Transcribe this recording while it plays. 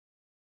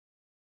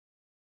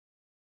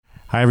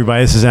Hi,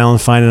 everybody. This is Alan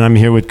Fine, and I'm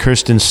here with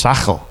Kirsten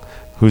Sachel,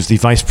 who's the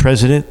Vice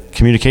President,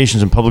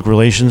 Communications and Public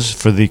Relations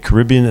for the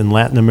Caribbean and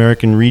Latin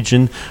American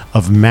region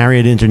of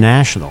Marriott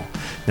International.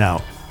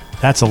 Now,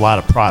 that's a lot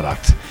of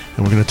product,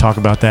 and we're going to talk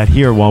about that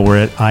here while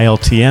we're at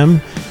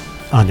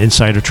ILTM on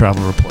Insider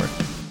Travel Report.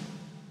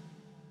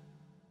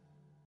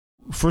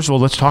 First of all,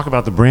 let's talk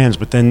about the brands,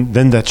 but then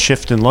that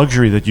shift in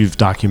luxury that you've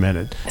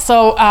documented.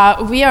 So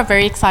we are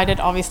very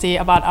excited, obviously,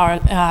 about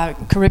our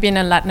Caribbean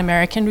and Latin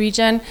American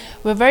region.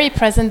 We're very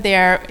present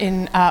there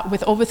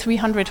with over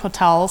 300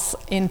 hotels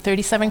in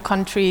 37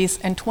 countries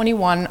and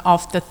 21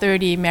 of the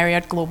 30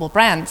 Marriott global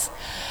brands.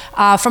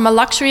 From a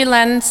luxury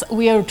lens,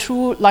 we are a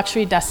true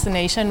luxury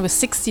destination with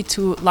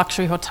 62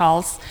 luxury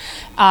hotels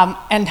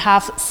and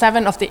have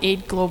 7 of the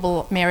 8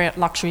 global Marriott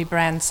luxury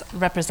brands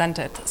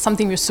represented,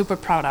 something we're super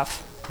proud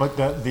of.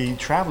 But the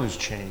travelers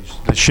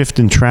changed. The shift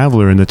in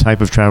traveler and the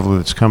type of traveler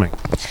that's coming.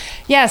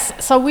 Yes,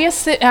 so we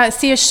see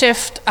a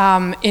shift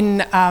in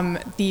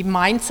the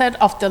mindset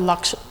of the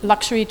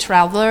luxury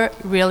traveler,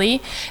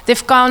 really.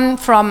 They've gone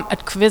from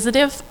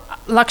Inquisitive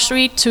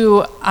luxury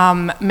to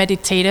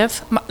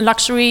Meditative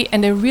luxury,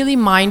 and they're really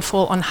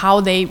mindful on how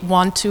they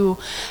want to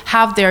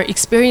have their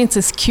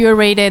experiences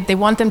curated. They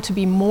want them to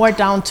be more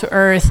down to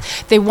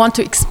earth. They want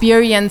to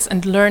experience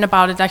and learn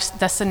about a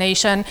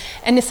destination,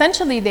 and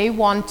essentially they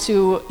want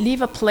to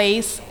leave a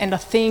place and a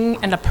thing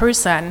and a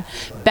person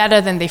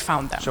better than they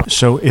found them.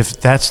 So if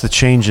that's the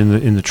change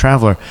in the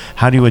traveler,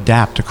 how do you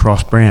adapt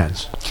across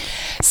brands?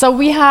 So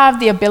we have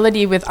the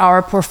ability with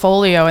our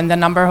portfolio and the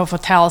number of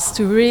hotels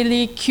to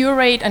really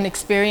curate an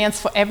experience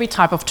for every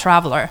type of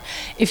traveler.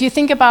 If you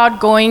think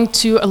about going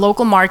to a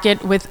local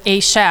market with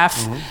a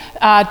chef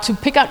to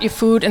pick out your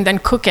food and then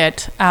cook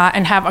it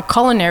and have a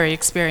culinary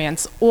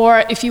experience,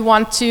 or if you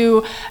want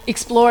to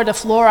explore the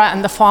flora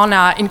and the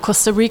fauna in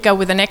Costa Rica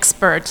with an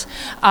expert,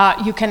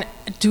 you can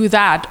do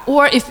that.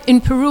 Or if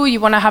in Peru you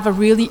want to have a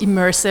really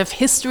immersive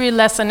history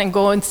lesson and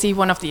go and see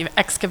one of the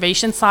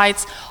excavation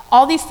sites,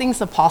 all these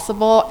things are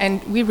possible,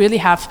 and we really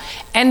have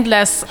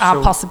endless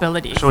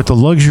possibilities. So at the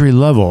luxury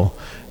level,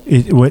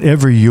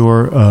 whatever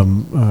your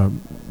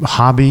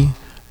hobby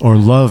or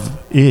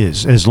love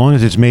is, as long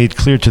as it's made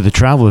clear to the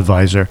travel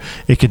advisor,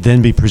 it could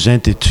then be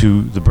presented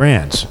to the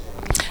brands.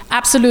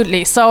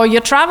 Absolutely. So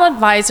your travel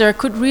advisor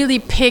could really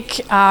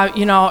pick,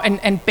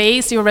 and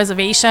base your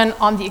reservation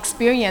on the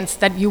experience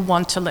that you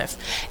want to live.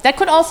 That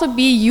could also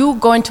be you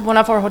going to one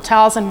of our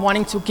hotels and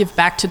wanting to give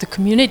back to the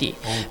community,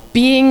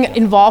 being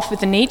involved with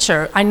the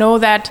nature. I know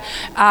that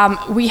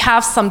we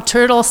have some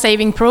turtle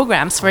saving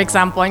programs, for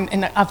example,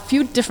 in a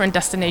few different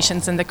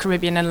destinations in the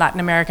Caribbean and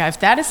Latin America. If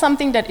that is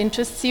something that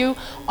interests you,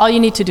 all you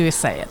need to do is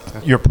say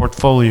it. Your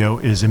portfolio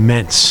is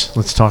immense.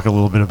 Let's talk a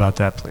little bit about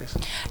that, please.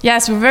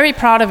 Yes, we're very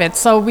proud of it.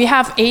 So we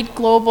have 8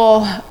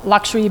 global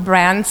luxury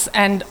brands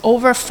and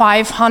over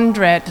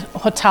 500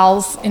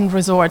 hotels and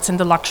resorts in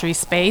the luxury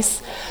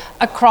space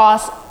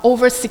across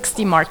over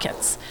 60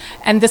 markets.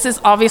 And this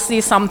is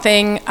obviously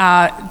something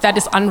that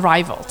is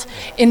unrivaled.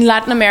 In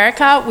Latin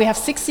America, we have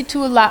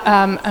 62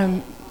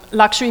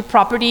 luxury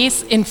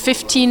properties in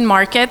 15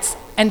 markets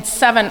and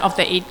 7 of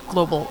the 8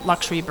 global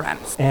luxury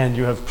brands. And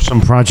you have some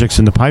projects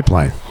in the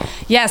pipeline.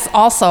 Yes,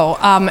 also.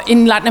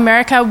 In Latin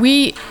America,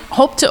 we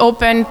hope to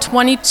open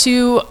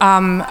 22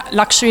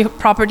 luxury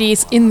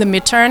properties in the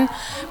midterm,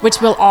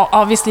 which will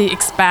obviously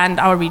expand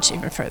our reach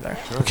even further.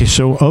 Okay,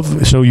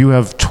 so you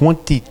have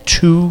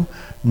 22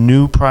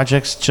 new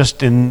projects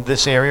just in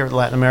this area of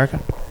Latin America?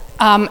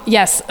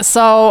 Yes,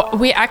 so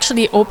we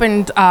actually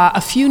opened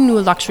a few new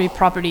luxury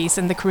properties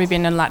in the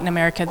Caribbean and Latin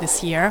America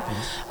this year.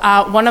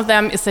 One of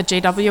them is the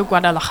JW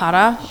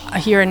Guadalajara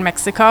here in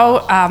Mexico,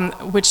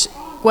 which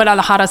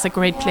Guadalajara is a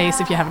great place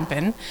if you haven't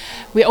been.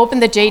 We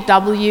opened the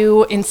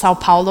JW in Sao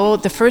Paulo,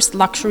 the first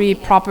luxury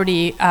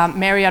property,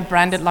 Marriott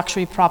branded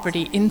luxury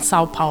property in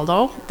Sao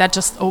Paulo. That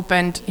just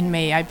opened in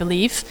May, I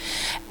believe.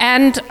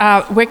 And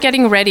we're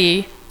getting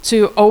ready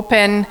to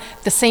open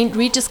the St.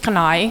 Regis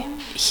Canal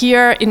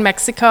here in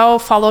Mexico,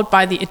 followed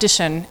by the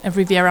addition of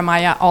Riviera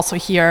Maya, also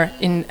here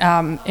in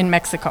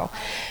Mexico.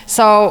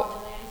 So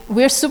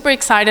we're super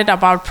excited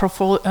about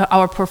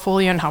our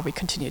portfolio and how we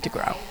continue to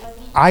grow.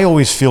 I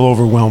always feel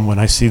overwhelmed when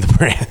I see the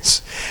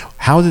brands.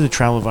 How do the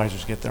travel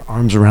advisors get their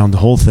arms around the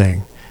whole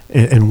thing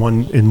in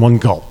one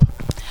gulp?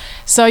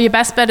 So your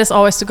best bet is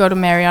always to go to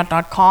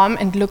Marriott.com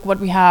and look what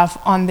we have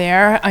on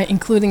there,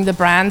 including the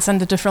brands and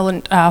the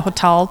different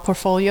hotel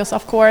portfolios,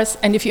 of course.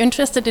 And if you're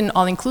interested in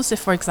all-inclusive,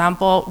 for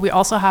example, we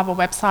also have a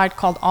website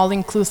called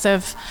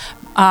All-Inclusive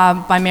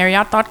by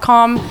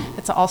Marriott.com.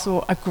 It's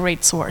also a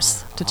great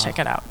source to check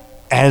it out.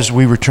 As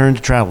we return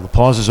to travel, the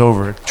pause is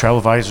over. Travel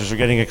advisors are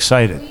getting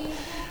excited.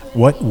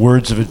 What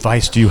words of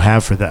advice do you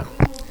have for them?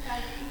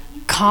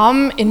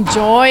 Come,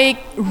 enjoy,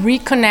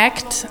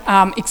 reconnect,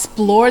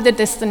 explore the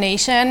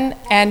destination,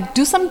 and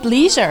do some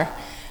leisure.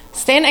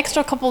 Stay an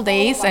extra couple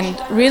days and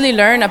really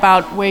learn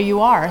about where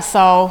you are.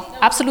 So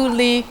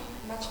absolutely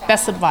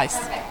best advice.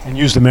 And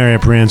use the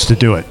Marriott brands to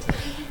do it.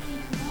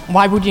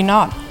 Why would you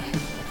not?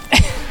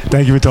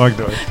 Thank you for talking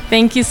to us.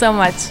 Thank you so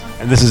much.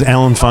 And this is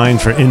Alan Fine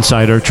for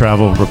Insider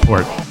Travel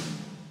Report.